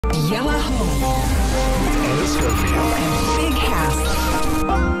Yalla Home. Big House.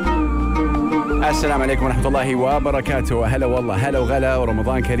 Assalamu alaikum wa rahmatullahi wa barakatuh. Hello wallah, hello ghala,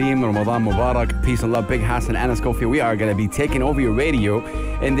 Ramadan Kareem, Ramadan Mubarak, peace and love, Big Hassan, Anna Schofield. We are going to be taking over your radio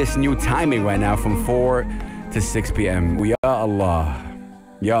in this new timing right now from 4 to 6 p.m. Ya Allah.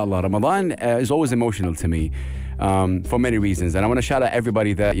 Ya Allah. Ramadan is always emotional to me. For many reasons, and I want to shout out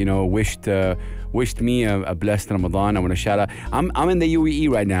everybody that wished me a blessed Ramadan. I want to shout out. I'm in the UAE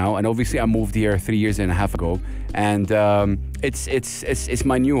right now, and obviously I moved here 3 years and a half ago, and it's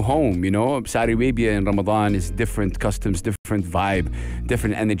my new home. Saudi Arabia in Ramadan is different customs, different vibe,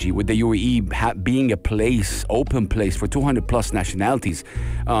 different energy. With the UAE being a place, open place for 200 plus nationalities,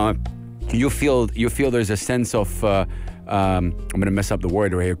 you feel there's a sense of. I'm going to mess up the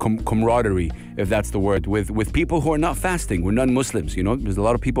word right here, camaraderie, if that's the word, with people who are not fasting. We're non-Muslims, There's a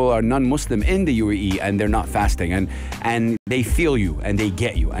lot of people who are non-Muslim in the UAE and they're not fasting, and they feel you and they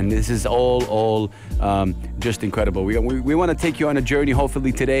get you, and this is all just incredible. We want to take you on a journey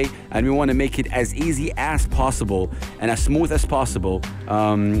hopefully today, and we want to make it as easy as possible and as smooth as possible,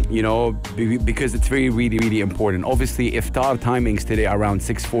 because it's really, really, really important. Obviously, iftar timings today are around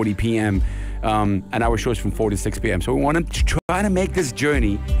 6:40 p.m. And our show is from 4 to 6 p.m. So we want to try to make this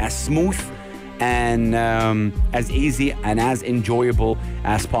journey as smooth and as easy and as enjoyable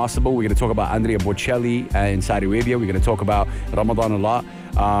as possible. We're going to talk about Andrea Bocelli in Saudi Arabia. We're going to talk about Ramadan a lot.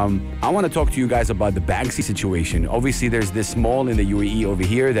 I want to talk to you guys about the Banksy situation. Obviously, there's this mall in the UAE over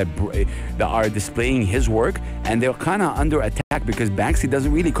here that are displaying his work, and they're kind of under attack because Banksy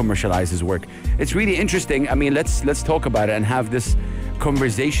doesn't really commercialize his work. It's really interesting. I mean, let's talk about it and have this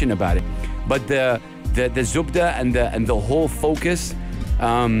conversation about it. But the zubda and the whole focus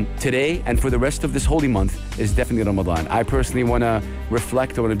today and for the rest of this holy month is definitely Ramadan. I personally want to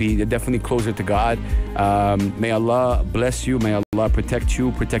reflect. I want to be definitely closer to God. May Allah bless you. May Allah protect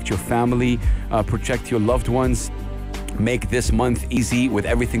you, protect your family, protect your loved ones. Make this month easy with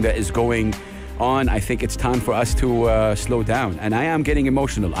everything that is going on. I think it's time for us to slow down. And I am getting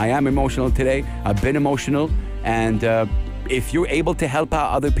emotional. I am emotional today. I've been emotional. And if you're able to help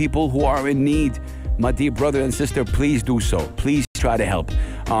out other people who are in need, my dear brother and sister, please do so. Please try to help.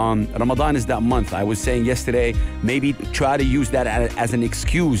 Ramadan is that month. I was saying yesterday, maybe try to use that as an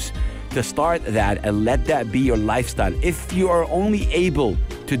excuse to start that and let that be your lifestyle. If you are only able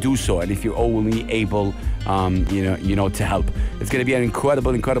to do so, and if you're only able, to help. It's going to be an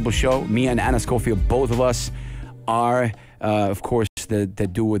incredible, incredible show. Me and Anna Schofield, both of us are, of course, the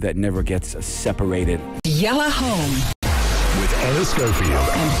duo that never gets separated. Yalla Home. With Anna Schofield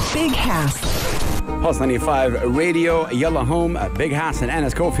and Big House. Pulse 95 Radio, Yalla Home, Big House and Anna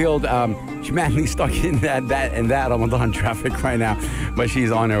Schofield. She's madly stuck in that Ramadan traffic right now, but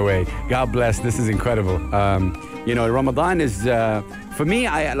she's on her way. God bless. This is incredible. Ramadan is, for me,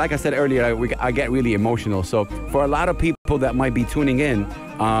 like I said earlier, I get really emotional. So for a lot of people that might be tuning in,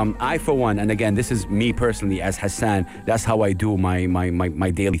 I, for one, and again, this is me personally as Hassan, that's how I do my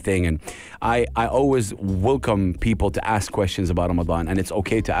daily thing. And I always welcome people to ask questions about Ramadan, and it's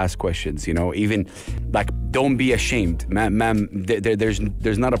okay to ask questions, even like, don't be ashamed, ma'am,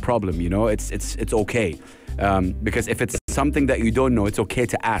 there's not a problem, it's okay. Because if it's something that you don't know, it's okay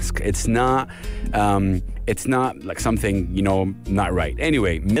to ask. It's not like something, not right.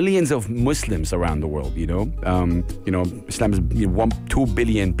 Anyway, millions of Muslims around the world, Islam is 2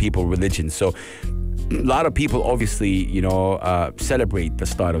 billion people religion. So a lot of people obviously, celebrate the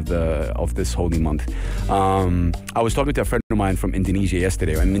start of this holy month. I was talking to a friend of mine from Indonesia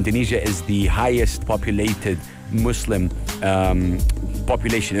yesterday, and Indonesia is the highest populated Muslim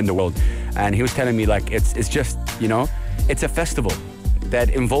population in the world, and he was telling me like it's just it's a festival that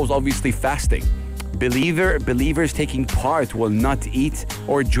involves obviously fasting. Believers taking part will not eat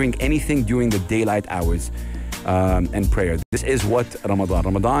or drink anything during the daylight hours. And prayer. This is what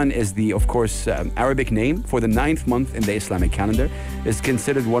Ramadan is of course, Arabic name for the 9th month in the Islamic calendar. Is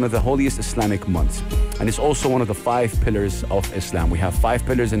considered one of the holiest Islamic months. And it's also one of the 5 pillars of Islam. We have 5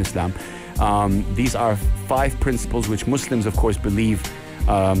 pillars in Islam. These are 5 principles which Muslims, of course, believe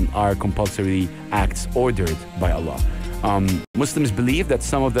are compulsory acts ordered by Allah. Muslims believe that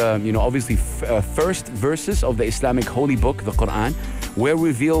some of the, obviously first verses of the Islamic holy book, the Quran, were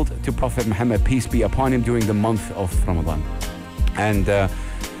revealed to Prophet Muhammad, peace be upon him, during the month of Ramadan. And, a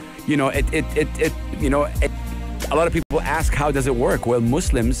lot of people ask, how does it work? Well,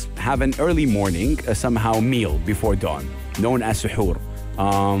 Muslims have an early morning, somehow meal before dawn, known as suhoor.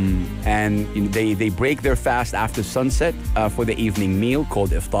 And they break their fast after sunset for the evening meal called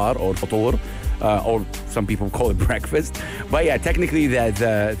iftar or futur. Or some people call it breakfast. But yeah, technically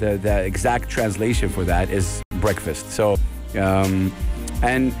the exact translation for that is breakfast. So,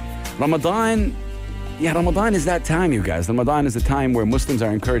 and Ramadan, yeah, Ramadan is that time, you guys. Ramadan is the time where Muslims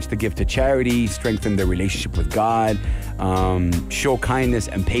are encouraged to give to charity, strengthen their relationship with God, show kindness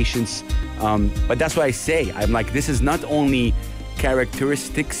and patience. But that's why I say, I'm like, this is not only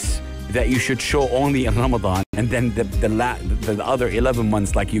characteristics that you should show only in Ramadan, and then the other 11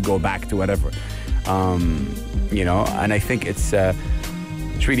 months, like you go back to whatever. You know, and I think it's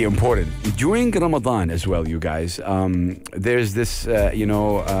really important. During Ramadan as well, you guys, there's this,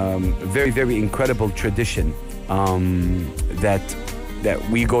 very, very incredible tradition that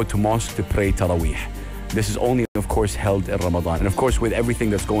we go to mosque to pray Taraweeh. This is only, of course, held in Ramadan. And of course, with everything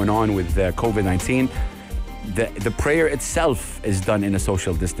that's going on with COVID-19, the prayer itself is done in a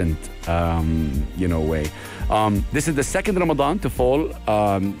social distant, way. This is the second Ramadan to fall,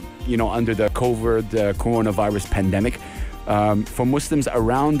 under the coronavirus pandemic. For Muslims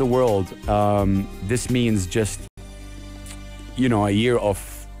around the world, this means just, a year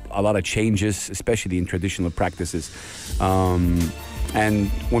of a lot of changes, especially in traditional practices. And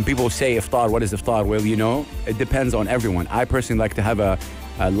when people say iftar, what is iftar? Well, it depends on everyone. I personally like to have a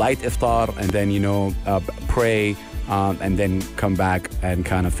light iftar and then, pray and then come back and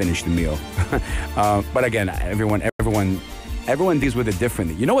kind of finish the meal. But again, everyone deals with it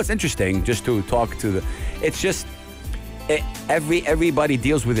differently. You know what's interesting? Just to talk to everybody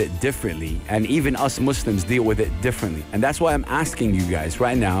deals with it differently, and even us Muslims deal with it differently. And that's why I'm asking you guys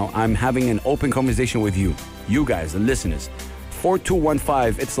right now. I'm having an open conversation with you guys, the listeners.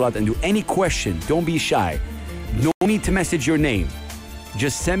 4215 Itsalat, and do any question. Don't be shy. No need to message your name.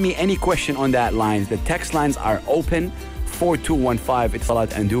 Just send me any question on that line. The text lines are open. 4215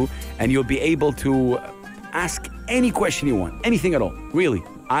 Itsalat and you'll be able to ask any question you want, anything at all, really.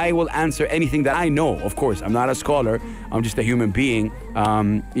 I will answer anything that I know. Of course, I'm not a scholar. I'm just a human being,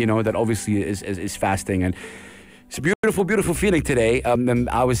 that obviously is fasting. And it's a beautiful, beautiful feeling today. And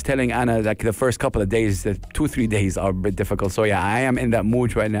I was telling Anna, like the first couple of days, the 2-3 days are a bit difficult. So yeah, I am in that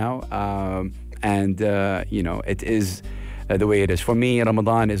mood right now. It is the way it is. For me,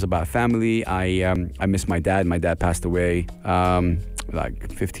 Ramadan is about family. I miss my dad. My dad passed away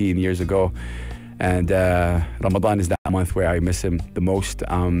like 15 years ago. And Ramadan is that month where I miss him the most.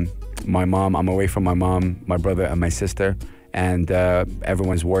 My mom, I'm away from my mom, my brother, and my sister. And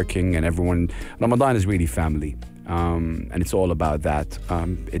everyone's working, and Ramadan is really family. And it's all about that.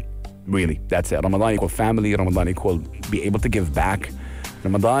 That's it. Ramadan equal family. Ramadan equal be able to give back.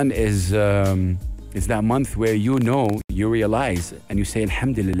 Ramadan is that month where you realize, and you say,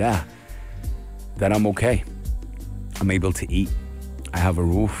 Alhamdulillah, that I'm okay. I'm able to eat. I have a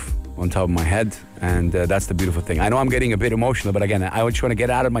roof on top of my head, and that's the beautiful thing. I know I'm getting a bit emotional, but again, I just want to get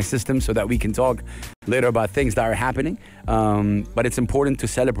out of my system so that we can talk later about things that are happening. But it's important to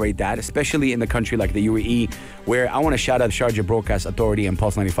celebrate that, especially in the country like the UAE, where I want to shout out Sharjah Broadcast Authority and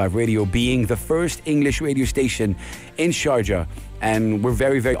Pulse 95 Radio being the first English radio station in Sharjah. And we're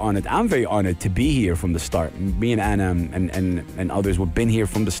very, very honored. I'm very honored to be here from the start. Me and Anna and others, we've been here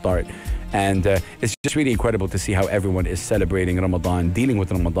from the start. And it's just really incredible to see how everyone is celebrating Ramadan, dealing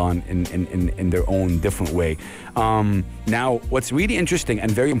with Ramadan in their own different way. Now, what's really interesting and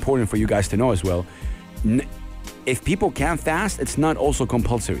very important for you guys to know as well, if people can't fast, it's not also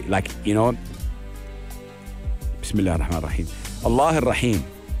compulsory. Like, Bismillah ar-Rahman ar-Rahim. Allah ar-Rahim.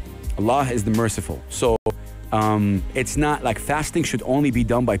 Allah is the merciful. So it's not like fasting should only be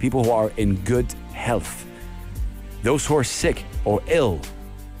done by people who are in good health. Those who are sick or ill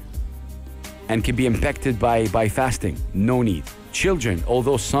and can be impacted by fasting, no need. Children,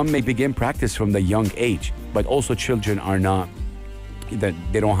 although some may begin practice from the young age, but also children are not, that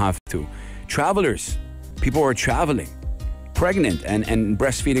they don't have to. Travelers, people who are traveling, pregnant and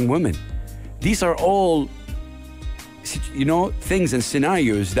breastfeeding women. These are all, things and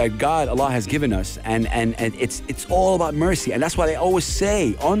scenarios that Allah has given us, and it's all about mercy. And that's why I always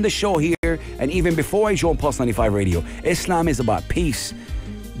say on the show here, and even before I joined Pulse 95 Radio, Islam is about peace.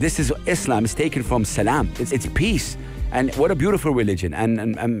 Islam is taken from salam. It's peace. And what a beautiful religion.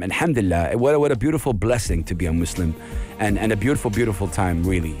 And alhamdulillah, what a beautiful blessing to be a Muslim. And a beautiful, beautiful time,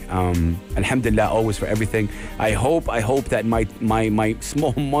 really. Alhamdulillah, always for everything. I hope that my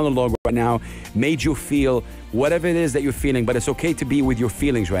small monologue right now made you feel whatever it is that you're feeling. But it's okay to be with your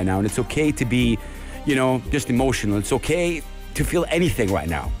feelings right now. And it's okay to be, just emotional. It's okay to feel anything right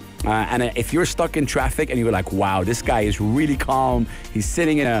now. And if you're stuck in traffic and you're like, wow, this guy is really calm. He's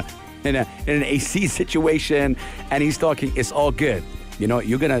sitting in an AC situation and he's talking, it's all good.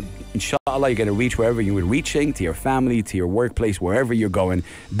 You're going to, inshallah, you're going to reach wherever you were reaching, to your family, to your workplace, wherever you're going.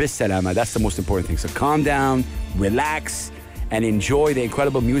 Bis salama, that's the most important thing. So calm down, relax, and enjoy the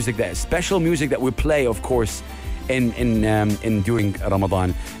incredible music, that special music that we play, of course, in during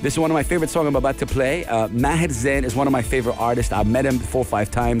Ramadan. This is one of my favorite songs I'm about to play. Maher Zain is one of my favorite artists. I've met him 4 or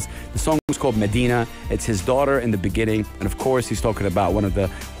 5 times. The song is called Medina. It's his daughter in the beginning, and of course he's talking about one of the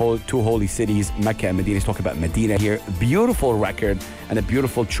two holy cities, Mecca and Medina. He's talking about Medina here. Beautiful record and a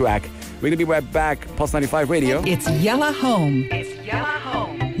beautiful track. We're gonna be right back. Pulse 95 Radio. It's Yella Home. It's Yella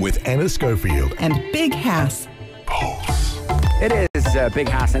Home. With Anna Schofield. And Big Hass. Pulse. It is Big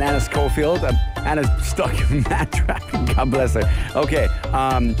Hass and Anna Schofield. Anna's stuck in that traffic. God bless her. Okay,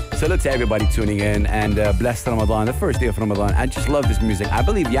 salute to everybody tuning in, and blessed Ramadan, the first day of Ramadan. I just love this music. I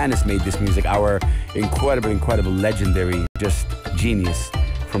believe Yanis made this music, our incredible, legendary, just genius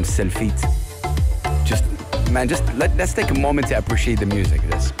from Selfit. Let's take a moment to appreciate the music.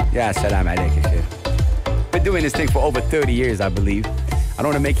 Yeah, salam alaikum. Been doing this thing for over 30 years, I believe. I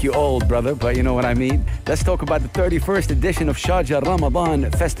don't want to make you old, brother, but you know what I mean. Let's talk about the 31st edition of Sharjah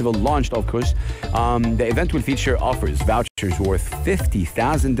Ramadan Festival, launched, of course. The event will feature offers, vouchers worth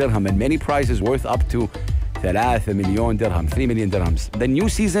 50,000 dirham and many prizes worth up to 3 million dirham, 3 million dirhams. The new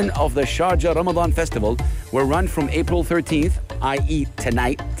season of the Sharjah Ramadan Festival will run from April 13th, i.e.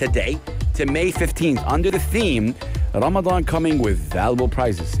 today, to May 15th, under the theme Ramadan coming with valuable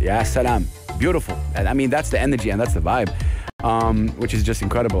prizes. Ya salam. Beautiful. And I mean, that's the energy and that's the vibe. Which is just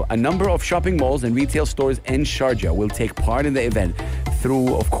incredible. A number of shopping malls and retail stores in Sharjah will take part in the event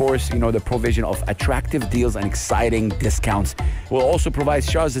through, of course, the provision of attractive deals and exciting discounts. We'll also provide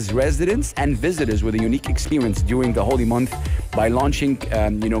Sharjah's residents and visitors with a unique experience during the holy month by launching,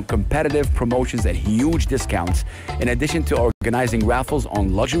 competitive promotions and huge discounts. In addition to organizing raffles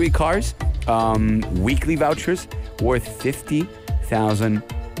on luxury cars, weekly vouchers worth 50,000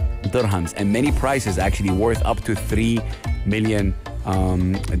 dirhams and many prizes actually worth up to 3 million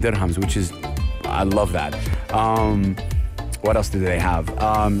dirhams, which is, I love that. What else do they have?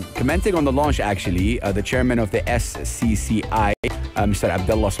 Commenting on the launch, actually, the chairman of the SCCI, Mr.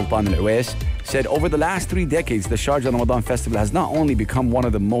 Abdullah Sultan Al-Uwais, said over the last 3 decades, the Sharjah Ramadan Festival has not only become one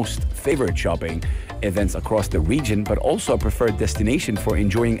of the most favorite shopping events across the region, but also a preferred destination for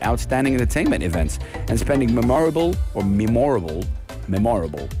enjoying outstanding entertainment events and spending memorable,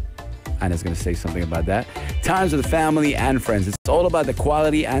 Anna's going to say something about that, times with the family and friends. It's all about the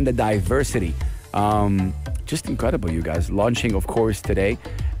quality and the diversity. Just incredible, you guys. Launching, of course, today.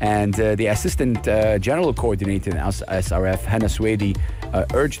 And the Assistant General Coordinator in SRF, Hannah Swady,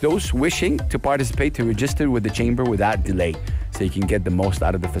 urged those wishing to participate to register with the Chamber without delay, so you can get the most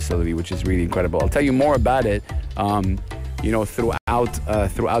out of the facility, which is really incredible. I'll tell you more about it,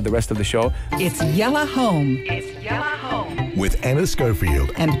 throughout the rest of the show. It's Yella Home. It's Yella Home. With Anna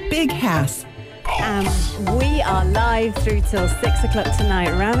Schofield. And Big Hass. We are live through till 6 o'clock tonight.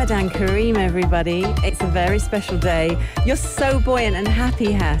 Ramadan Kareem, everybody. It's a very special day. You're so buoyant and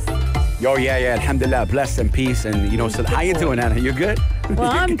happy, Hass. Oh, yeah. Alhamdulillah. Blessed and peace. And, so how you doing, Anna? You good? Well,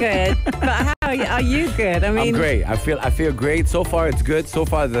 I'm good. But how are you good? I mean, I'm great. I feel great. So far, it's good. So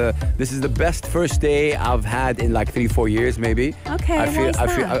far, this is the best first day I've had in like 3-4 years, maybe. Okay.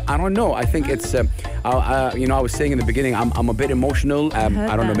 I don't know. I think it's, I was saying in the beginning, I'm a bit emotional.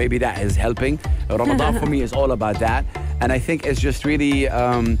 I don't know. Maybe that is helping. Ramadan for me is all about that. And I think it's just really,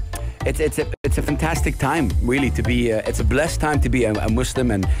 it's a fantastic time, really, to be. It's a blessed time to be a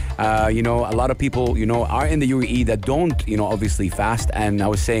Muslim, and a lot of people, are in the UAE that don't, obviously fast. And I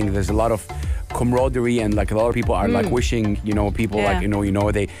was saying there's a lot of camaraderie, and like a lot of people are like wishing, people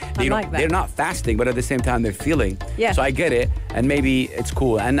they're not fasting, but at the same time they're feeling. Yeah. So I get it, and maybe it's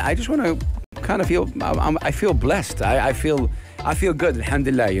cool, and I just want to kind of feel. I feel blessed. I feel good,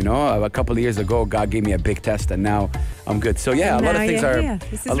 alhamdulillah. A couple of years ago, God gave me a big test, and now I'm good. So yeah, a lot of things are.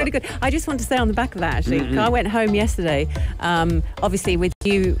 This is really good. I just want to say on the back of that, actually, I went home yesterday, obviously with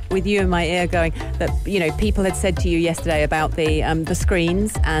you in my ear, going that people had said to you yesterday about the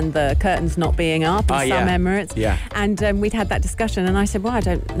screens and the curtains not being up in some Emirates. Yeah. And we'd had that discussion, and I said, well, I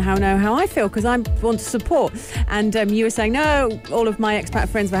don't know how I feel, because I want to support. And you were saying, no, all of my expat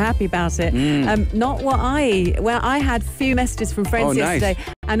friends were happy about it. Not what I had few messages from friends yesterday,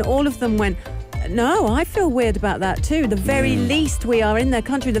 and all of them went, no, I feel weird about that too. The very least we are in their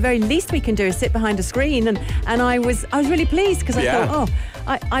country, the very least we can do is sit behind a screen, and I was really pleased, because I thought,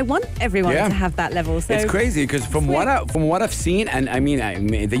 I want everyone to have that level. So it's crazy, because from what I've seen, and I mean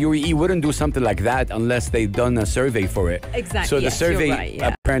the UAE wouldn't do something like that unless they've done a survey for it. Exactly. So the survey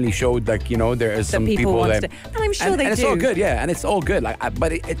apparently showed that there is some people that, and I'm sure they do. And it's all good, and it's all good.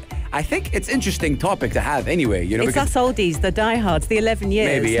 But I think it's interesting topic to have anyway. It's us oldies, the diehards, the 11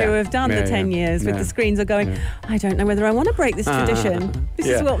 years who have done the 10 years with the screens are going, I don't know whether I want to break this tradition. This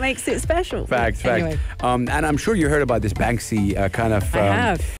is what makes it special. Facts. Anyway. And I'm sure you heard about this Banksy kind of. I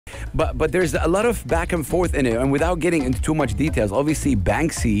have. But there's a lot of back and forth in it, and without getting into too much details, obviously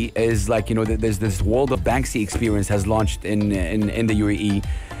Banksy is like, there's this World of Banksy experience has launched in the UAE.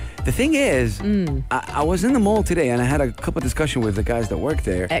 The thing is, I was in the mall today and I had a couple of discussions with the guys that work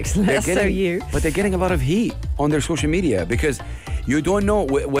there. Excellent. But they're getting a lot of heat on their social media because you don't know,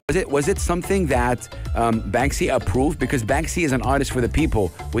 was it something that Banksy approved? Because Banksy is an artist for the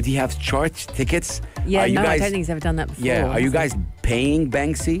people. Would he have charged tickets? Yeah, I don't think he's ever done that before. Yeah, are you guys paying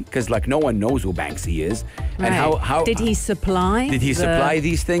Banksy? Because like no one knows who Banksy is. Right. And how did he supply? Did he supply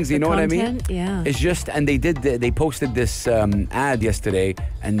these things? You know content? what I mean? Yeah. It's just, and they posted this ad yesterday,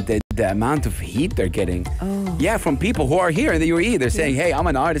 and the amount of heat they're getting. Oh. Yeah, from people who are here in the UAE. They're saying, hey, I'm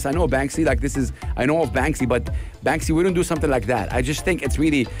an artist. I know Banksy. I know of Banksy, but Banksy wouldn't do something like that. I just think it's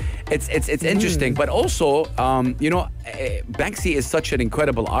really, it's interesting. But also, Banksy is such an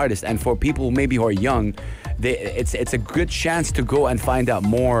incredible artist, and for people maybe who are young, it's a good chance to go and find out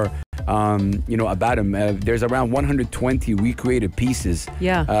more. About him. There's around 120 recreated pieces.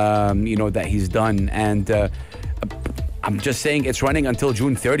 Yeah. That he's done, and I'm just saying it's running until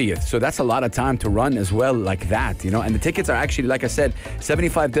June 30th. So that's a lot of time to run as well, like that. And the tickets are actually, like I said,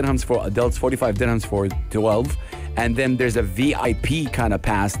 75 dirhams for adults, 45 dirhams for 12, and then there's a VIP kind of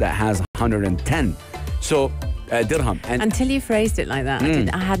pass that has 110. So. Dirham. And until you phrased it like that,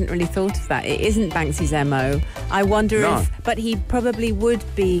 I hadn't really thought of that. It isn't Banksy's MO. I wonder but he probably would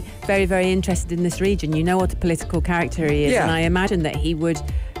be very, very interested in this region. You know what a political character he is, and I imagine that he would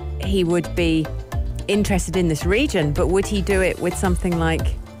be interested in this region. But would he do it with something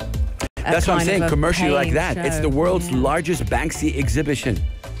like? That's what I'm saying. Commercially like that. Show. It's the world's largest Banksy exhibition.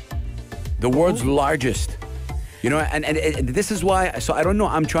 The world's largest. And this is why. So I don't know.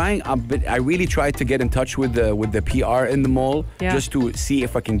 I'm trying. I really tried to get in touch with the PR in the mall just to see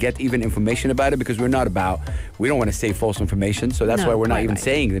if I can get even information about it, because we don't want to say false information. So that's why we're not even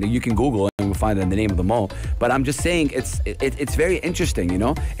saying that. You can Google and we'll find it in the name of the mall. But I'm just saying it's very interesting.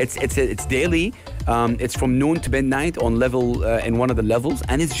 It's daily. It's from noon to midnight on level in one of the levels,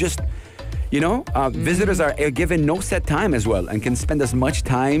 and it's just. Visitors are given no set time as well and can spend as much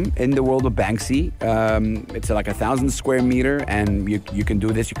time in the world of Banksy. It's like 1,000 square meter, and you can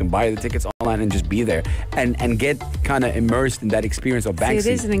do this. You can buy the tickets online and just be there and get kind of immersed in that experience of Banksy.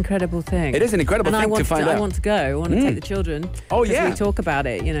 See, it is an incredible thing. It is an incredible thing to find out. I want to go. I want to take the children. Oh, yeah. We talk about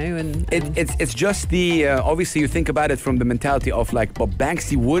it, and it's just the obviously you think about it from the mentality of like, but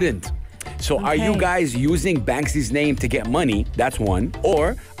Banksy wouldn't. So are you guys using Banksy's name to get money? That's one.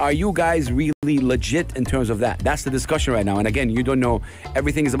 Or are you guys really legit in terms of that? That's the discussion right now. And again, you don't know.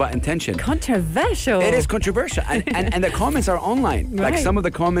 Everything is about intention. Controversial. It is controversial. And the comments are online. Right. Like some of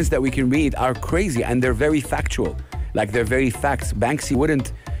the comments that we can read are crazy, and they're very factual. Like they're very facts. Banksy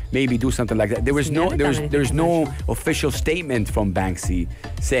wouldn't maybe do something like that. There's no official statement from Banksy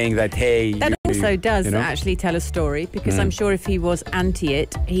saying that, hey. That also does actually tell a story, because I'm sure if he was anti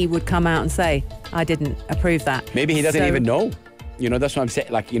it, he would come out and say, I didn't approve that. Maybe he doesn't even know. That's what I'm saying.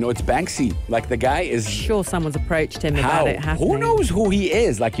 Like, it's Banksy. Like, the guy is. Sure, someone's approached him about it happening. Who knows who he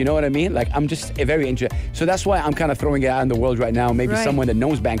is? Like, you know what I mean? Like, I'm just very interested. So that's why I'm kind of throwing it out in the world right now. Maybe someone that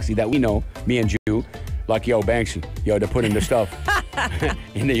knows Banksy that we know, me and you. Like, yo, Banksy, they're putting the stuff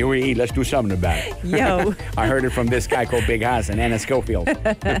in the UAE. Let's do something about it. Yo. I heard it from this guy called Big Hass and Anna Schofield.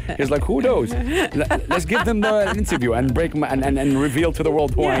 He's like, who knows? Let's give them the interview and break and reveal to the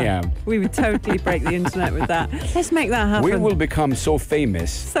world who I am. We would totally break the internet with that. Let's make that happen. We will become so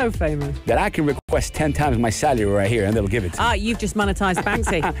famous. So famous. That I can request 10 times my salary right here and they'll give it to me. You've just monetized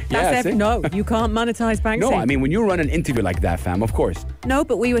Banksy. Yeah, no, you can't monetize Banksy. No, I mean, when you run an interview like that, fam, of course. No,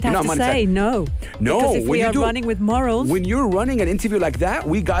 but we would have to say no. No, because if we are running with morals. When you're running an interview like that,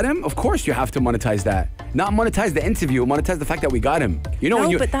 we got him, of course you have to monetize that. Not monetize the interview, monetize the fact that we got him.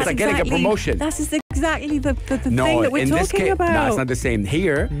 It's like getting a promotion. That's exactly the thing that we're talking about. No, it's not the same.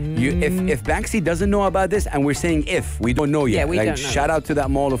 Here, if Banksy doesn't know about this, and we're saying if, we don't know yet. Yeah, we don't know. Shout out to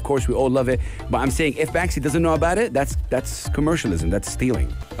that mall, of course, we all love it. But I'm saying if Banksy doesn't know about it, that's commercialism, that's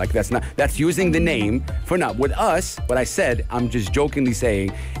stealing. Like that's using the name for not. With us, what I said, I'm just jokingly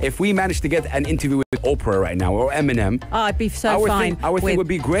saying, if we manage to get an interview with Oprah right now, or Eminem, I'd be so fine. Our thing would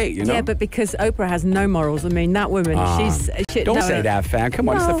be great, Yeah, but because Oprah has no morals. I mean, that woman, don't say that, fam. Come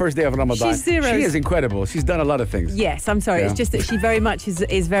on, it's the first day of Ramadan. She's zero. She is incredible. She's done a lot of things. Yes, I'm sorry. Yeah. It's just that she very much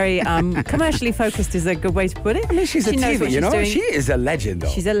is very commercially focused is a good way to put it. I mean, she's a TV, doing. She is a legend, though.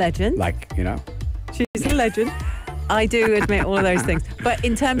 She's a legend. She's a legend. I do admit all of those things. But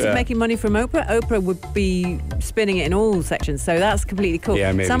in terms of making money from Oprah would be spinning it in all sections. So that's completely cool.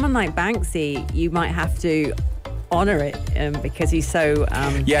 Yeah, maybe. Someone like Banksy, you might have to honor it because he's so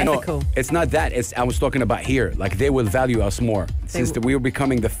ethical. No, it's not that. I was talking about here. Like, they will value us more since we are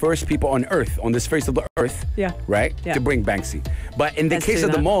becoming the first people on Earth, on this face of the Earth, right, to bring Banksy. But in the case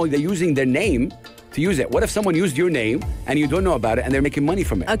of the mall, they're using their name to use it. What if someone used your name and you don't know about it and they're making money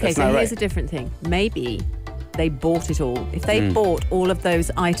from it? Okay, so here's a different thing. Maybe they bought it all. If they bought all of those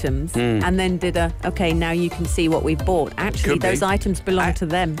items and then did now you can see what we've bought. Actually, those items belong to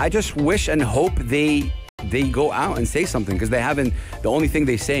them. I just wish and hope they go out and say something, because they haven't. The only thing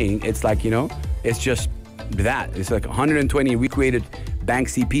they're saying, it's like, it's just that. It's like 120 recreated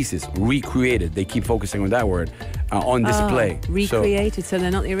Banksy pieces. Recreated. They keep focusing on that word on display. Recreated, so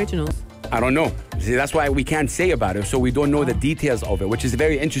they're not the originals. I don't know. See, that's why we can't say about it. So we don't know the details of it, which is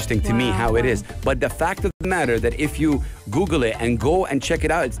very interesting to me how it is. But the fact of the matter that if you Google it and go and check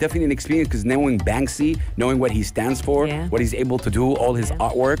it out, it's definitely an experience, because knowing Banksy, knowing what he stands for, what he's able to do, all his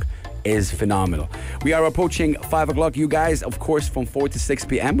artwork is phenomenal. We are approaching 5 o'clock, you guys, of course, from 4 to 6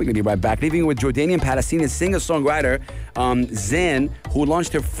 p.m. We're going to be right back. Leaving with Jordanian-Palestinian singer-songwriter Zain, who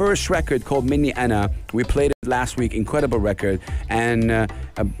launched her first record called Minni Ana. We played it last week, incredible record. And,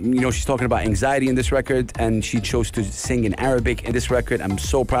 she's talking about anxiety in this record, and she chose to sing in Arabic in this record. I'm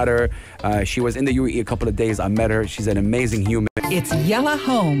so proud of her. She was in the UAE a couple of days. I met her. She's an amazing human. It's Yella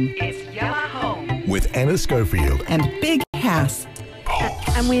Home. It's Yella Home. With Anna Schofield And Big Hass.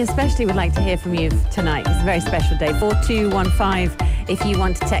 And we especially would like to hear from you tonight. It's a very special day. 4215 if you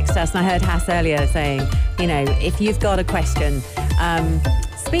want to text us. And I heard Hass earlier saying, if you've got a question,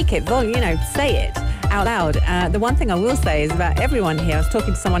 speak it, say it out loud. The one thing I will say is about everyone here. I was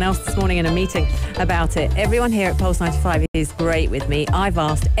talking to someone else this morning in a meeting about it. Everyone here at Pulse 95 is great with me. I've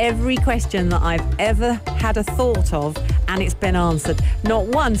asked every question that I've ever had a thought of, and it's been answered. Not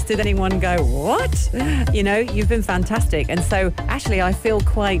once did anyone go, what? You've been fantastic. And so actually I feel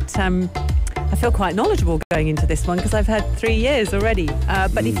quite knowledgeable going into this one, because I've had 3 years already.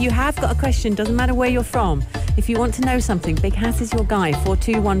 But if you have got a question, doesn't matter where you're from. If you want to know something, Big Hass is your guy,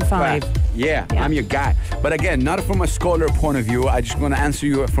 4215. Yeah, I'm your guy. But again, not from a scholar point of view. I just want to answer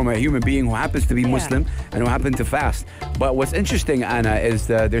you from a human being who happens to be Muslim and who happens to fast. But what's interesting, Anna, is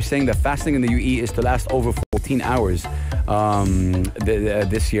they're saying that fasting in the UAE is to last over 14 hours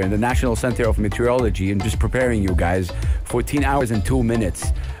this year. The National Center of Meteorology, and just preparing you guys, 14 hours and 2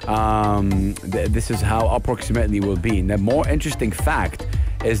 minutes. This is how approximately will be. And the more interesting fact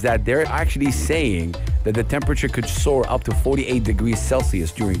is that they're actually saying that the temperature could soar up to 48 degrees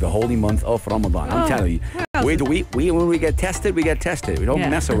Celsius during the holy month of Ramadan. I'm telling you. When we get tested, we get tested. We don't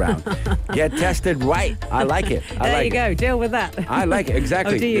mess around. Get tested right. I like it. There you go. Deal with that. I like it.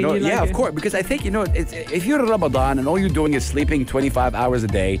 Exactly. Oh, do you? You like of it? course. Because I think, if you're in Ramadan and all you're doing is sleeping 25 hours a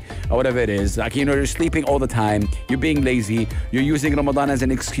day or whatever it is, like, you're sleeping all the time, you're being lazy, you're using Ramadan as an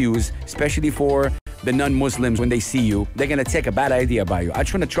excuse, especially for the non-Muslims. When they see you, they're going to take a bad idea about you. I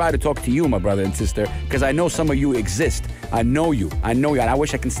just want to try to talk to you, my brother and sister, because I know some of you exist. I know you, and I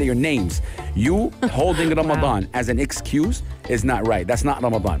wish I can say your names. You holding Ramadan as an excuse is not right. That's not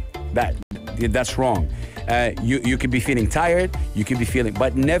Ramadan. That's wrong. You could be feeling tired, you could be feeling,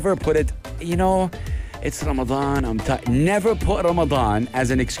 but never put it, it's Ramadan, I'm tired. Never put Ramadan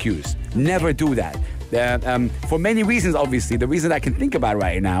as an excuse. Never do that. For many reasons, obviously. The reason I can think about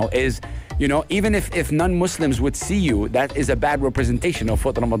right now is, even if non-Muslims would see you, that is a bad representation of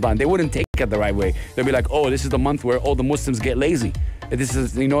what Ramadan. They wouldn't take it the right way. They'll be like, oh, this is the month where all the Muslims get lazy. This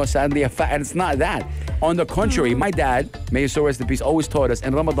is, sadly a fact. And it's not that. On the contrary, my dad, may his soul rest in peace, always taught us,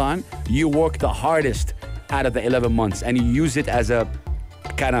 in Ramadan, you work the hardest out of the 11 months. And you use it as a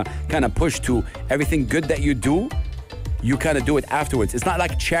kind of push to everything good that you do. You kind of do it afterwards. It's not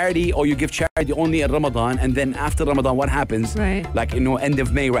like charity, or you give charity only at Ramadan, and then after Ramadan, what happens? Right. Like, end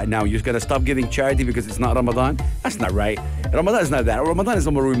of May right now, you're just going to stop giving charity because it's not Ramadan? That's not right. Ramadan is not that. Ramadan is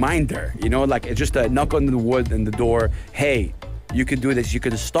a reminder, like it's just a knock on the wood and the door. Hey, you could do this. You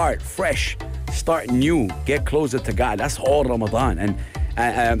could start fresh, start new, get closer to God. That's all Ramadan.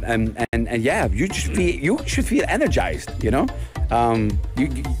 And yeah, you should feel energized, you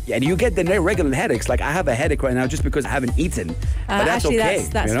get the regular headaches. Like, I have a headache right now just because I haven't eaten. But that's actually, okay.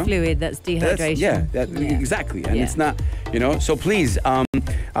 that's fluid. That's dehydration. Exactly. And it's not, so please, I'll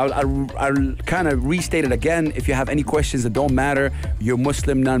kind of restate it again. If you have any questions that don't matter, you're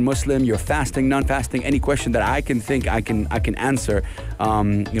Muslim, non-Muslim, you're fasting, non-fasting, any question that I can think I can answer.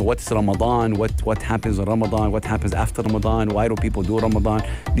 What's Ramadan? What happens in Ramadan? What happens after Ramadan? Why do people do Ramadan?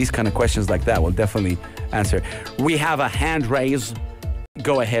 These kind of questions like that will definitely answer. We have a hand raise.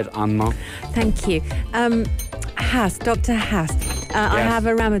 Go ahead, Anna. Thank you. Hass, Dr. Hass, I have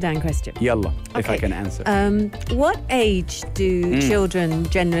a Ramadan question. Yalla, if I Okay. can answer. What age do children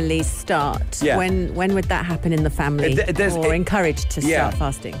generally start? Yeah. When would that happen in the family, or encouraged to start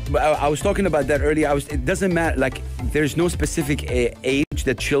fasting? But I was talking about that earlier. It doesn't matter. Like, there's no specific age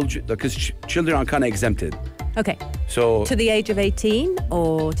that children, because children are kind of exempted. Okay. So To the age of 18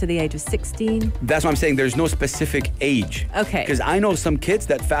 or to the age of 16? that's what I'm saying. There's no specific age. Okay. Because I know some kids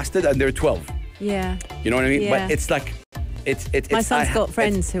that fasted and they're 12. Yeah. You know what I mean? Yeah. But it's like, it's. My son's got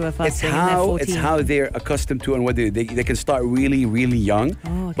friends who are fasting and they're 14. It's how they're accustomed to and what they can start really, really young.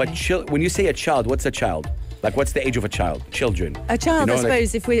 Oh, okay. But when you say a child, what's a child? Like, what's the age of a child? Children. A child, You know, I like-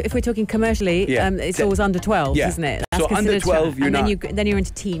 suppose, if we're talking commercially, Yeah. it's always under 12, Yeah. isn't it? So under considered a 12, child. you're and not- then you're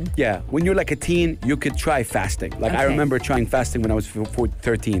into teen. Yeah, when you're like a teen, you could try fasting. Like, I Okay. remember trying fasting when I was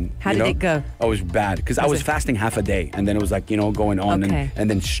 13. How you did know? it go? I was bad because I Was was it- fasting half a day, and then it was like, going on, Okay. and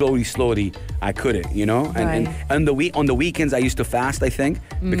then slowly, I couldn't, And on the weekends, I used to fast, I think,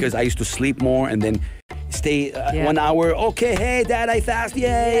 because I used to sleep more and then stay Yeah. 1 hour. Okay, hey, Dad, I fast,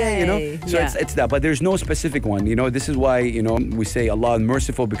 yay. Yay. So Yeah. it's that, but there's no specific one. This is why we say Allah is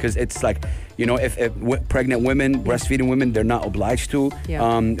merciful, because it's like, if pregnant women, breastfeeding women, they're not obliged to.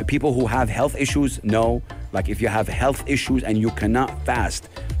 Yeah. People who have health issues, no. Like, if you have health issues and you cannot fast,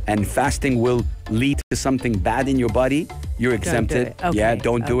 and fasting will lead to something bad in your body, you're exempted. it. Okay. Yeah,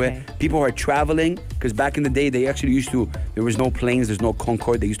 don't do Okay. it. People who are traveling, because back in the day, they actually used to, there was no planes, there's no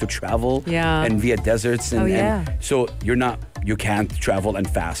Concorde, they used to travel Yeah. and via deserts. And, Oh, yeah. and so you can't travel and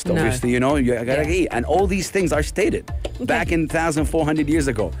fast, No. obviously, you gotta Yeah. eat. And all these things are stated back in 1,400 years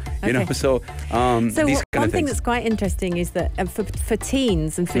ago, Okay. so So these kind one of thing things. that's quite interesting is that for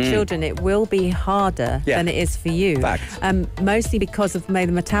teens and for children, it will be harder Yeah. than it is for you. Facts. Mostly because of the way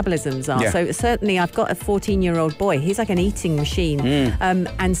the metabolisms are. Yeah. So certainly I've got a 14-year-old boy. He's like an eating machine.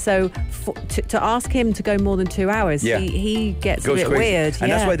 And so to ask him to go more than 2 hours, Yeah. he gets a Goes bit crazy. weird.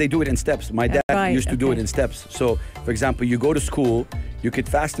 And that's yeah. why they do it in steps. My dad Right, used to do it okay. in steps. So, for example, you go to school, you could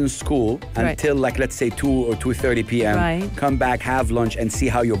fast in school Right. until, like, let's say 2 or 2:30 p.m. Right. Come back, have lunch, and see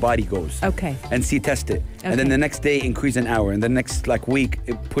how your body goes. Okay. And test it. And then Okay. the next day, increase an hour. And the next, like, week,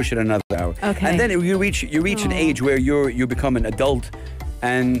 push it another hour. Okay. And then you reach an age where you become an adult,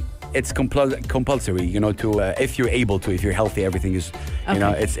 and it's compulsory, to if you're able to, if you're healthy, everything is,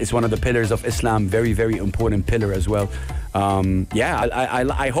 Okay. it's one of the pillars of Islam, very, very important pillar as well.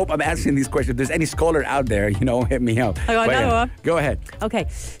 I hope I'm answering these questions. If there's any scholar out there, hit me up. Oh, I But know yeah, one. go ahead. Okay,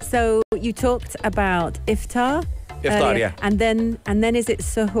 so you talked about iftar. Iftar, earlier, yeah. And then is it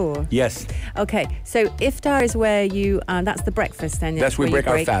suhoor? Yes, Okay, so iftar is where you, that's the breakfast, and that's where we break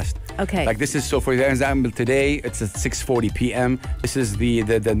our fast. Okay. Like, this is, so for example, today it's at 6:40 p.m. This is the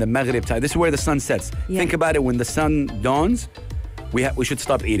Maghrib time. This is where the sun sets. Yeah. Think about it. When the sun dawns, we should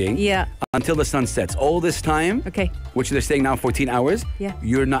stop eating. Yeah. Until the sun sets. All this time, Okay. which they're saying now 14 hours, Yeah.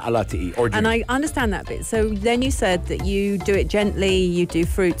 you're not allowed to eat or drink. And I understand that bit. So then you said that you do it gently, you do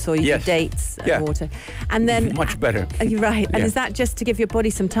fruits or you Yes. do dates and Yeah. water. And then Much better. You're right. And Yeah. is that just to give your body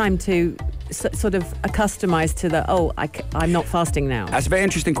some time to sort of accustomize to the, I'm not fasting now? That's a very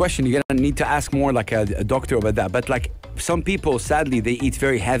interesting question. You're going to need to ask more like a doctor about that. But like, some people, sadly, they eat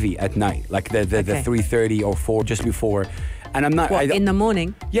very heavy at night, like the Okay. 3:30 or 4 just before. And I'm not... What, in the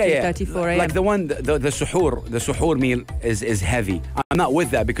morning? Yeah, 2:34 a.m. Like the one, the suhoor meal is heavy. I'm not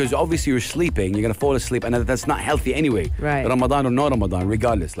with that, because obviously you're sleeping, you're gonna fall asleep, and that's not healthy anyway. Right. Ramadan or no Ramadan,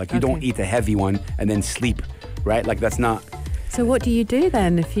 regardless. Like, you don't Okay. eat a heavy one and then sleep, right? Like, that's not. So what do you do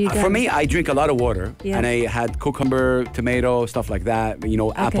then if you For don't- me, I drink a lot of water, Yeah. and I had cucumber, tomato, stuff like that.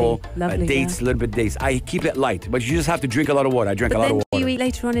 Apple, lovely, dates, yeah. a little bit dates. I keep it light, but you just have to drink a lot of water. I drank But a lot then of do water. you eat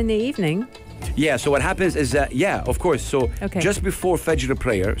later on in the evening? Yeah, so what happens is that, of course. So Okay. just before Fajr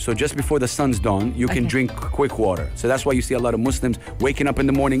prayer, so just before the sun's dawn, you can Okay. drink quick water. So that's why you see a lot of Muslims waking up in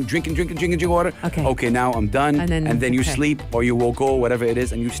the morning, drinking water. Okay. Okay, now I'm done. And then- you okay. sleep, or you will go, whatever it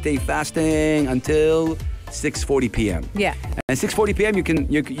is, and you stay fasting until 6:40 p.m. Yeah. And 6:40 p.m.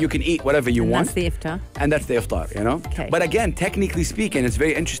 you can eat whatever you And want. that's the iftar. And that's the iftar, Okay. But again, technically speaking, it's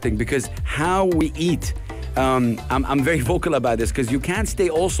very interesting, because how we eat, I'm very vocal about this, because you can't stay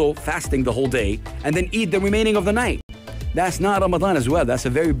also fasting the whole day and then eat the remaining of the night. That's not Ramadan as well. That's a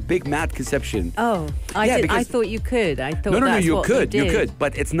very big mad conception. Oh, Yeah, I because- thought you could. I thought No, that's you what could, you did.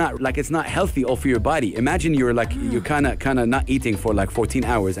 but it's not healthy all for your body. Imagine you're like, you're kind of not eating for like 14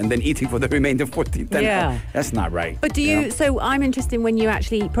 hours and then eating for the remainder 10 Yeah. hours. That's not right. But do you? So I'm interested when you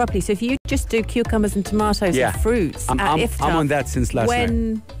actually eat properly. So if you just do cucumbers and tomatoes Yeah. and fruits I'm at iftar, on that since last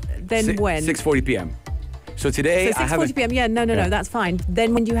night. Then when? 6:40 p.m. So today So I have 6:40 p.m. Yeah, no, Yeah. that's fine.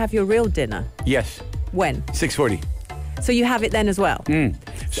 Then when do you have your real dinner? Yes, When? 6:40. So you have it then as well,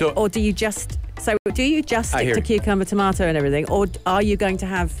 So or do you just So do you just I stick hear to you. cucumber, tomato and everything, or are you going to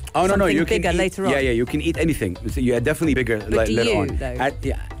have something You can bigger eat, later on? Yeah, you can eat anything. So you're definitely bigger But do later you, on. though?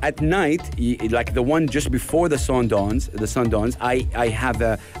 At night, like the one just before the sun dawns, I have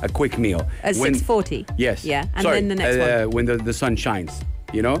a quick meal. At 6:40? Yes. Yeah, and Sorry, then the next one? when the sun shines,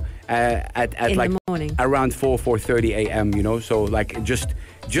 you know, at In like the morning? around 4:30 a.m., you know, so like just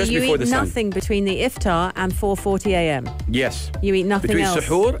So you before eat the sun. nothing between the iftar and 4:40 a.m. Yes. You eat nothing Between else?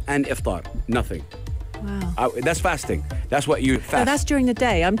 suhoor and iftar, nothing. Wow. That's fasting. That's what you fast. No, that's during the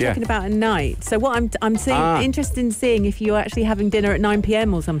day. I'm Yeah. talking about at night. So what I'm seeing, interested in seeing if you're actually having dinner at 9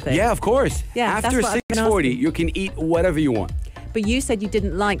 p.m. or something. Yeah, of course. Yeah, that's After what I've been 6:40, asking. you can eat whatever you want. But you said you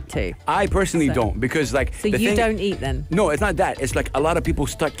didn't like to. I personally So- don't because like So the you thing, don't eat then? No, it's not that. It's like a lot of people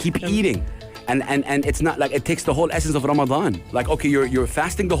keep eating. And it's not like it takes the whole essence of Ramadan. Like okay, you're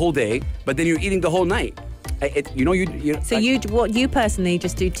fasting the whole day, but then you're eating the whole night. So what you personally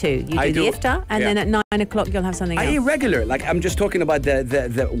just do two. You I do the do- iftar, and yeah. then at 9 o'clock you'll have something I else. eat regular. Like I'm just talking about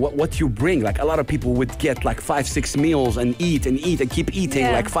the what you bring. Like a lot of people would get like 5-6 meals and eat and keep eating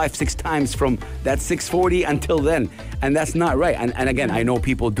Yeah. like 5-6 times from that 6:40 until then, and that's not right. And again, I know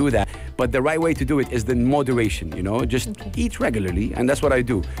people do that, but the right way to do it is the moderation. You know, just eat regularly, and that's what I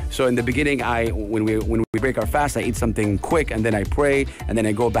do. So in the beginning, when we break our fast, I eat something quick, and then I pray, and then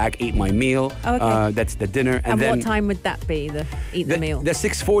I go back eat my meal. Oh, okay. That's the dinner, and then what time would that be? The meal. The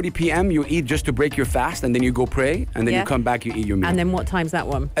 6:40 p.m. you eat just to break your fast, and then you go pray, and then Yeah. you come back, you eat your meal. And then what time's that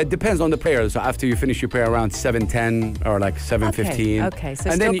one? It depends on the prayer. So after you finish your prayer around 7:10 or like 7:15. Okay, so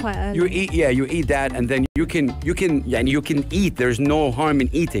and still then quite early. you eat that, and then you can eat. There's no harm in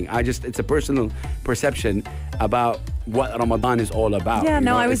eating. It's a personal perception about what Ramadan is all about. Yeah, you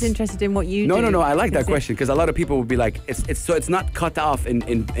no, know? I was It's- interested in what you No, do. no, I like that Is it- question because a lot of people would be like, it's not cut off in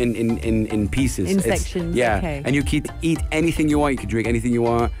pieces. In It's- sections, Yeah, okay. and you can eat anything you want. You can drink anything you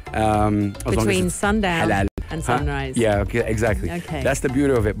want. As long as Between it's sundown halal. and Huh? sunrise. Yeah, okay, exactly. Okay. That's the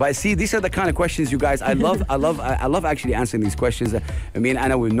beauty of it. But see, these are the kind of questions you guys. I love actually answering these questions. Me and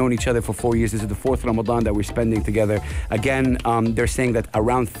Anna, we've known each other for 4 years. This is the 4th Ramadan that we're spending together. Again, they're saying that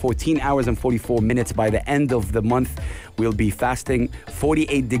around 14 hours and 44 minutes by the end of the month, we'll be fasting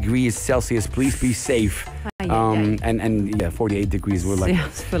 48 degrees Celsius. Please be safe. And 48 degrees. We're like, Yeah,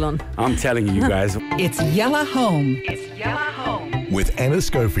 it's full on. I'm telling you guys. It's Yella Home with Anna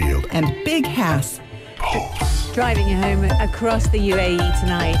Schofield. and Big Hass. Driving you home across the UAE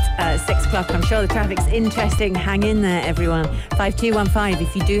tonight at 6 o'clock. I'm sure the traffic's interesting. Hang in there, everyone. 5215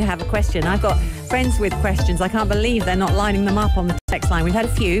 if you do have a question. I've got friends with questions. I can't believe they're not lining them up on the text line. We've had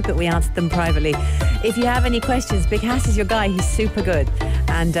a few, but we answered them privately. If you have any questions, Big Hass is your guy. He's super good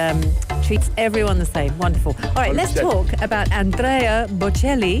and treats everyone the same. Wonderful. All right, let's 100%. talk about Andrea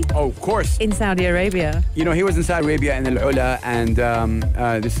Bocelli Oh, of course. in Saudi Arabia. You know, he was in Saudi Arabia in Al-Ula, and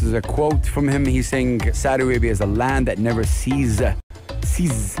this is a quote from him. He's saying Saudi Arabia is a land that never ceases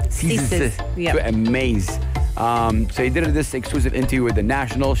Yep. to amaze. So he did this exclusive interview with The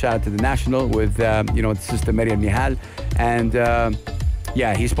National. Shout out to The National with, Sister Maryam Nihal. And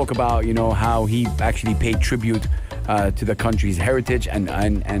he spoke about, how he actually paid tribute to the country's heritage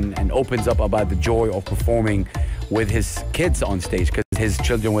and opens up about the joy of performing with his kids on stage because his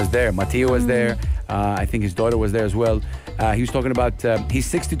children was there. Matteo was there. I think his daughter was there as well. He was talking about, he's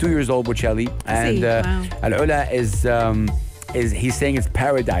 62 years old, Bocelli. And Wow. Al-Ula is he's saying it's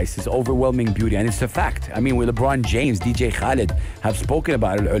paradise, it's overwhelming beauty, and it's a fact. I mean, with LeBron James, DJ Khaled have spoken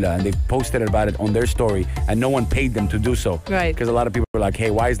about Al-Ula, and they've posted about it on their story, and no one paid them to do so. Right. Because a lot of people are like,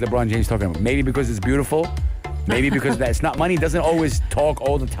 hey, why is LeBron James talking about it? Maybe because it's beautiful. Maybe because it's not money doesn't always talk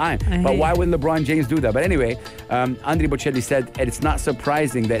all the time. But why would LeBron James do that? But anyway, Andrea Bocelli said it's not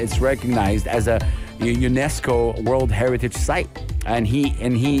surprising that it's recognized as a UNESCO World Heritage Site, and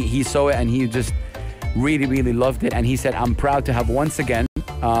he saw it and he just really, really loved it. And he said, I'm proud to have once again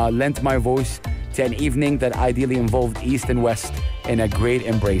lent my voice to an evening that ideally involved East and West in a great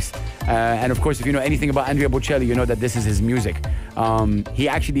embrace. And of course, if you know anything about Andrea Bocelli, you know that this is his music. He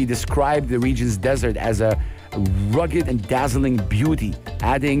actually described the region's desert as a rugged and dazzling beauty,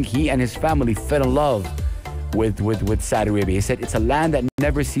 adding he and his family fell in love with Saudi Arabia. He said, it's a land that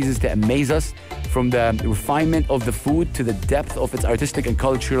never ceases to amaze us, from the refinement of the food to the depth of its artistic and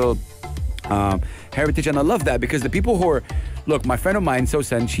cultural heritage. And I love that because the people who are, look, my friend of mine,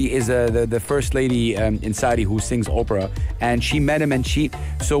 Sosan, she is the first lady in Saudi who sings opera, and she met him, and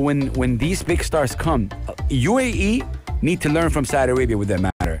so when these big stars come, UAE need to learn from Saudi Arabia with that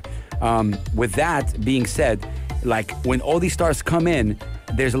matter. With that being said, like when all these stars come in,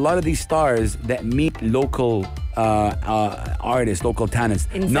 there's a lot of these stars that meet local artists, local talents.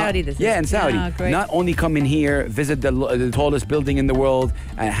 In Saudi, this is. Yeah, in Saudi. Ah, great. Not only come in here, visit the tallest building in the world,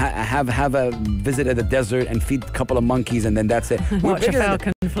 and have a visit at the desert and feed a couple of monkeys, and then that's it. Watch a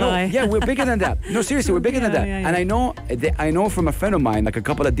falcon fly. No, yeah, we're bigger than that. No, seriously, we're bigger than that. Yeah. And I know from a friend of mine, like a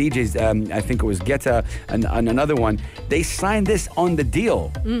couple of DJs, I think it was Geta and another one, they signed this on the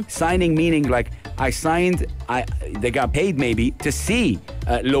deal. Signing meaning like I signed, they got paid maybe to see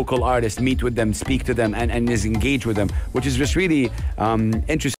local artists, meet with them, speak to them, and is engaged with them, which is just really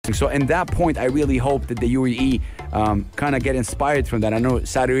interesting. So in that point, I really hope that the UAE kind of get inspired from that. I know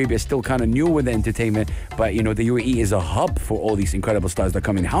Saudi Arabia is still kind of new with the entertainment, but you know, the UAE is a hub for all these incredible stars that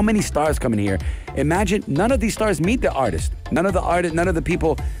come in. How many stars come in here? Imagine none of these stars meet the artist. None of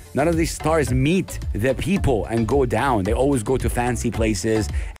these stars meet the people and go down. They always go to fancy places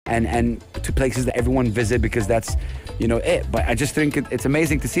and to places that everyone visit because that's, you know, it. But I just think it's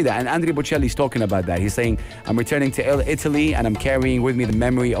amazing to see that. And Andrea Bocelli's talking about that. He's saying, I'm returning to Italy and I'm carrying with me the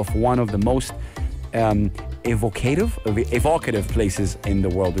memory of one of the most evocative places in the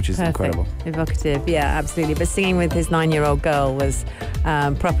world, which is incredible. Evocative, yeah, absolutely. But singing with his 9-year-old girl was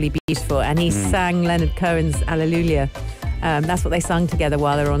properly beautiful. And he sang Leonard Cohen's Alleluia. That's what they sung together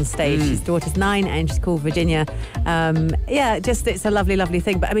while they were on stage. His daughter's 9 and she's called Virginia. Yeah, just it's a lovely, lovely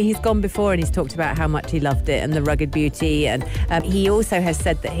thing. But I mean, he's gone before and he's talked about how much he loved it and the rugged beauty. And he also has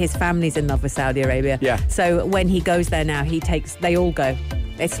said that his family's in love with Saudi Arabia. Yeah. So when he goes there now, they all go.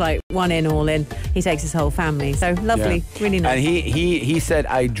 It's like one in, all in. He takes his whole family. So lovely, really nice. And he said,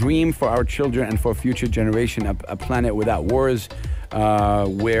 I dream for our children and for future generation a planet without wars,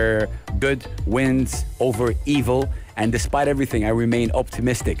 where good wins over evil. And despite everything, I remain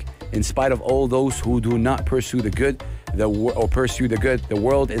optimistic. In spite of all those who do not pursue the good, the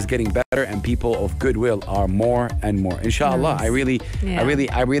world is getting better, and people of goodwill are more and more. Inshallah, nice. I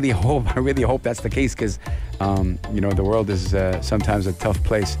really hope that's the case, because you know, the world is sometimes a tough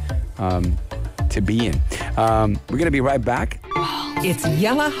place to be in. We're gonna be right back. It's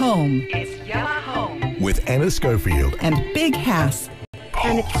Yella Home With Anna Schofield and Big Hass.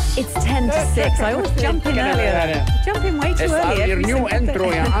 And it's 10 to 6. I always jump in earlier. Jump in way too early. Your new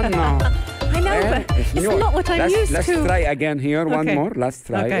intro, ya Anna. I know, but it's not what I'm used let's to. Let's try again here. Okay. One more. Let's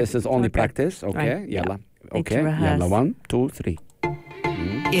try. Okay. This is only Okay. practice. Okay. Right. Yalla. Yeah. Need to Okay. rehearse. Yalla. 1, 2, 3.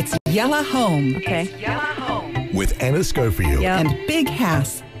 It's Yella Home Okay. with Anna Schofield. Yeah. and Big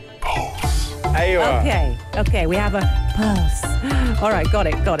Hass. Aywa. Okay, we have a pulse. All right, got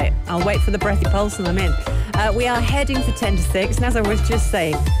it. I'll wait for the breathy pulse and I'm in. We are heading for 10 to 6. And as I was just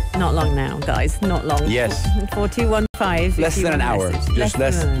saying, not long now, guys, not long. Yes. 4215. Less than an hour. Just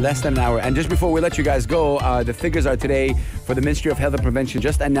less than an hour. And just before we let you guys go, the figures are today for the Ministry of Health and Prevention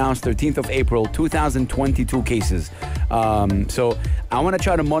just announced 13th of April, 2022 cases. So I want to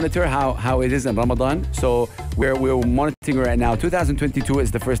try to monitor how it is in Ramadan. So we're monitoring right now. 2022 is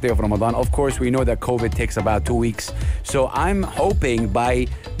the first day of Ramadan. Of course, we know that COVID takes about 2 weeks. So I'm hoping by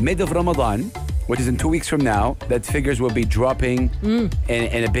mid of Ramadan, which is in 2 weeks from now, that figures will be dropping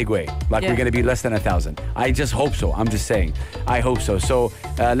in a big way. Like we're going to be less than 1,000. I just hope so. I'm just saying. I hope so. So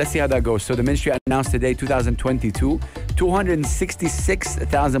let's see how that goes. So the ministry announced today, 2022,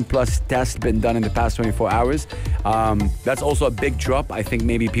 266,000 plus tests been done in the past 24 hours. That's also a big drop. I think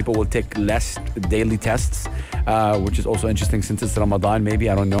maybe people will take less daily tests, which is also interesting since it's Ramadan, maybe,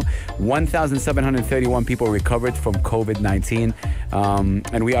 I don't know. 1,731 people recovered from COVID-19.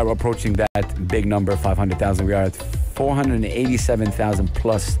 And we are approaching that big number, 500,000. We are at 487,000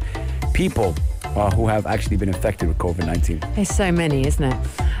 plus people who have actually been infected with COVID-19. There's so many, isn't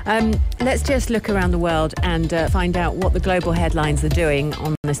it? Let's just look around the world and find out what the global headlines are doing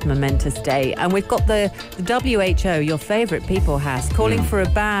on this momentous day. And we've got the WHO, your favourite people, has calling for a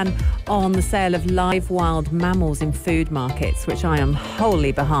ban on the sale of live wild mammals in food markets, which I am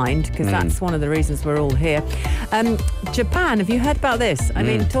wholly behind, because that's one of the reasons we're all here. Japan, have you heard about this? I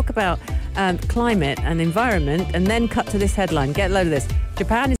mean, talk about climate and environment, and then cut to this headline. Get a load of this.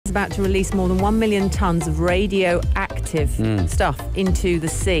 Japan is about to release more than 1 million tons of radioactive stuff into the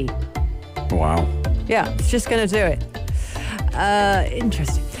sea. Wow. Yeah, it's just going to do it.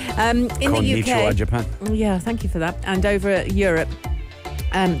 Interesting. In the Konnichiwa, UK, Japan. yeah, thank you for that. And over Europe,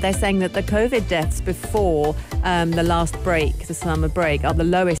 they're saying that the COVID deaths before the last break, the summer break, are the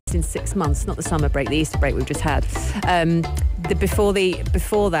lowest in 6 months. Not the summer break, the Easter break we've just had. Before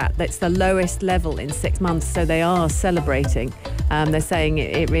that, that's the lowest level in 6 months. So they are celebrating. They're saying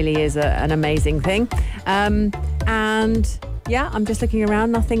it really is an amazing thing. And yeah, I'm just looking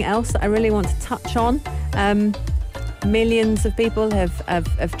around. Nothing else that I really want to touch on. millions of people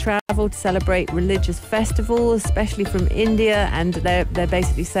have travelled to celebrate religious festivals, especially from India, and they're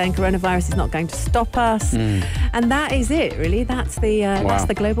basically saying coronavirus is not going to stop us. And that is it, really. That's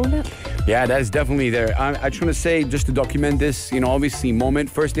the global look. Yeah, that is definitely there. I just want to say, just to document this, obviously, moment,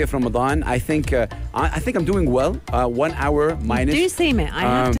 first day of Ramadan, I think I'm doing well. 1 hour minus. You do seem it, I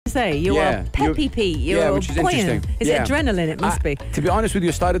have to say. You're peppy pee. You're which is buoyant. interesting. Is it adrenaline? It must be. To be honest with you,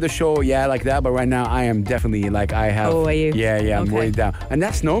 I started the show, like that, but right now I am definitely I have. Oh, are you? Yeah, I'm way down. And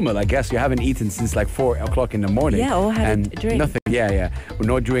that's normal, I guess. You haven't eaten since like 4 o'clock in the morning. Yeah, or had a drink. Nothing,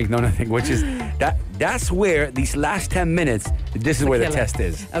 no drink, no nothing, which is, that's where these last 10 minutes, this is where the test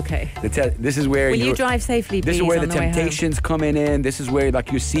is. Okay. This is where Will you drive safely, this please, is where on the the way temptation's coming in. This is where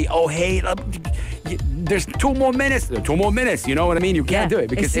you see, there's 2 more minutes. 2 more minutes, you know what I mean? You can't do it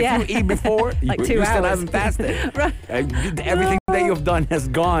because if you eat before, like you 2 still hours. haven't fasted. Right. Everything that you've done has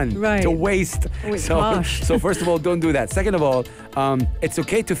gone to waste. So first of all, don't do that. Second of all, it's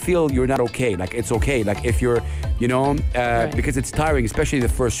okay to feel you're not okay. It's okay. If you're, because it's tiring, especially the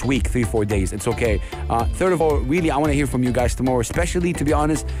first week, 3-4 days. It's okay. Third of all, really, I want to hear from you guys tomorrow, especially, to be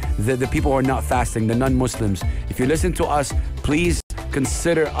honest, the people who are not fasting, the non-Muslims. If you listen to us, please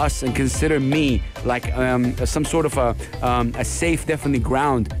consider us and consider me some sort of a safe, definitely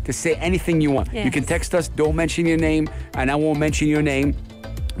ground to say anything you want. Yes. You can text us, don't mention your name, and I won't mention your name.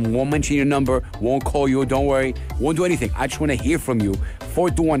 Won't mention your number, won't call you, don't worry, won't do anything. I just want to hear from you.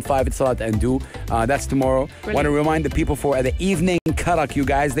 4215, it's allowed and do. That's tomorrow. Want to remind the people for the evening karak, you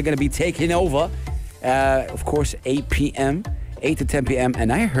guys, they're going to be taking over. Of course, 8 p.m., 8 to 10 p.m.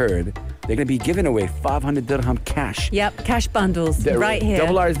 And I heard they're going to be giving away 500 dirham cash. Yep, cash bundles right here.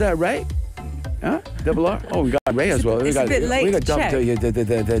 Double R, is that right? Huh? Double R? Oh, we got Ray as well. It's a bit late to check.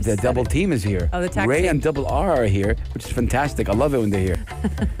 The double team is here. Oh, the tag Ray team. and Double R are here, which is fantastic. I love it when they're here.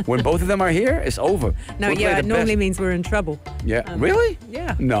 When both of them are here, it's over. No, it normally means we're in trouble. Yeah. Really?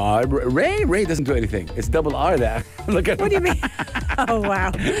 Yeah. No, Ray doesn't do anything. It's Double R there. Look at What do you mean? Oh, wow.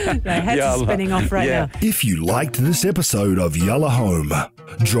 My head's Yeah, spinning off right now. If you liked this episode of Yalla Home,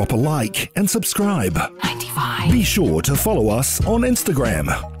 drop a like and subscribe. 95. Be sure to follow us on Instagram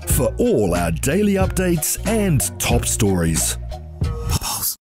for all our daily updates and top stories.